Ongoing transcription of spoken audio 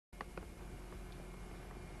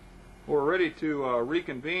We're ready to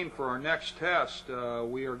reconvene for our next test.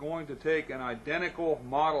 We are going to take an identical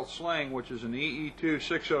model sling, which is an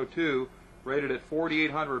EE2-602, rated at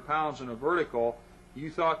 4,800 pounds in a vertical.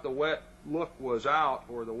 You thought the wet look was out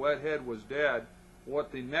or the wet head was dead.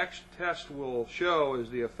 What the next test will show is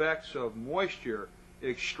the effects of moisture,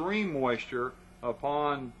 extreme moisture,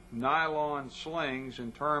 upon nylon slings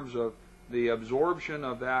in terms of the absorption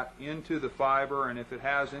of that into the fiber, and if it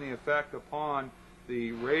has any effect upon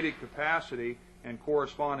the rated capacity and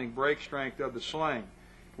corresponding break strength of the sling.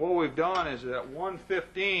 What we've done is at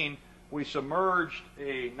 115 we submerged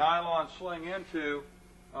a nylon sling into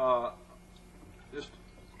just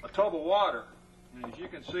a tub of water, and as you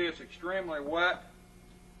can see, it's extremely wet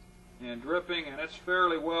and dripping, and it's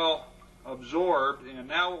fairly well absorbed. And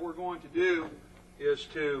now what we're going to do is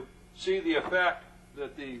to see the effect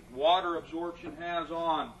that the water absorption has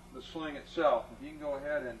on the sling itself. If you can go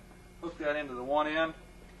ahead and hook that into the one end,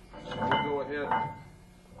 so we'll go ahead and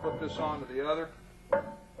hook this onto the other. Okay,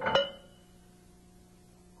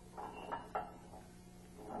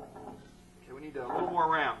 we need a little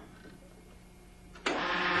more round.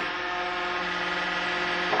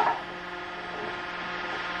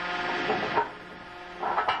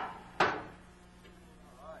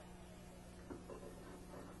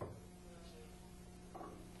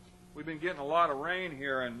 We've been getting a lot of rain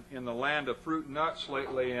here in the land of fruit and nuts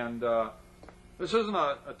lately, and this isn't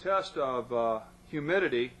a test of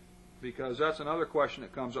humidity, because that's another question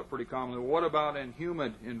that comes up pretty commonly. What about in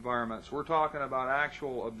humid environments? We're talking about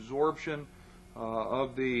actual absorption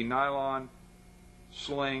of the nylon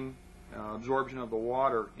sling, absorption of the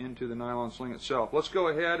water into the nylon sling itself. Let's go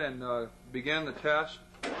ahead and begin the test,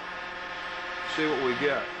 see what we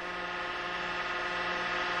get.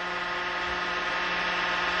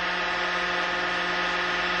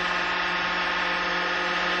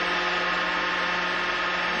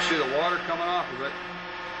 See the water coming off of it. I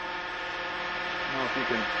don't know if you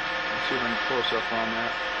can see if I can close up on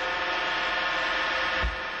that.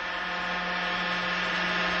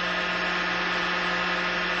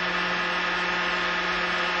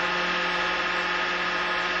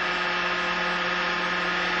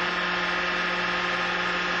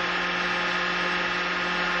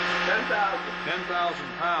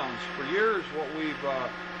 $10,000 pounds. For years, what we've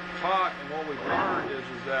taught and what we've learned is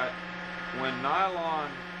that when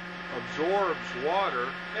nylon absorbs water,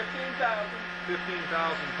 15,000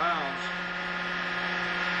 pounds,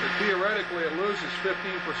 that theoretically it loses 15%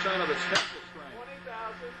 of its tensile strength. 20,000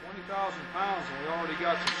 pounds, and we already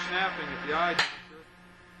got some snapping at the eye juncture.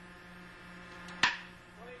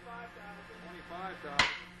 25,000. 27,000.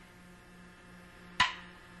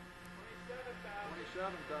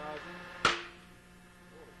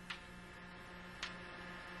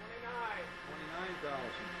 29,000.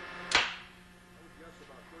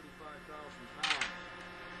 About 35,000 pounds.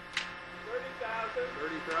 30,000.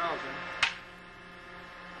 31,000.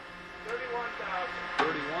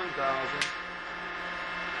 31,000.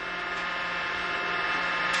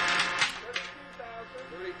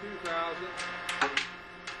 32,000.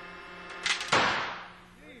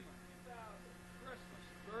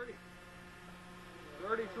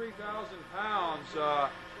 33,000 pounds.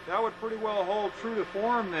 That would pretty well hold true to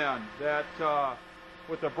form then, that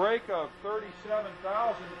with a break of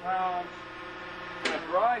 37,000 pounds in a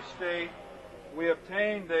dry state, we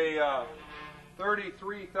obtained a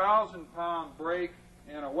 33,000 pound break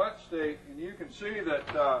in a wet state, and you can see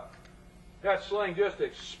that that sling just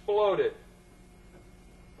exploded,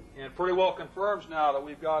 and pretty well confirms now that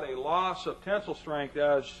we've got a loss of tensile strength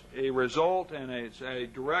as a result, and it's a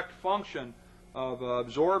direct function of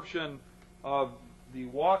absorption of the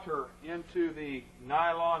water into the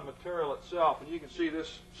nylon material itself. And you can see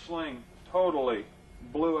this sling totally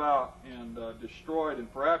blew out and destroyed, and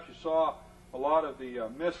perhaps you saw a lot of the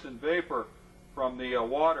mist and vapor from the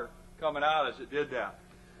water coming out as it did that.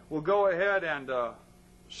 We'll go ahead and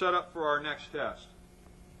set up for our next test.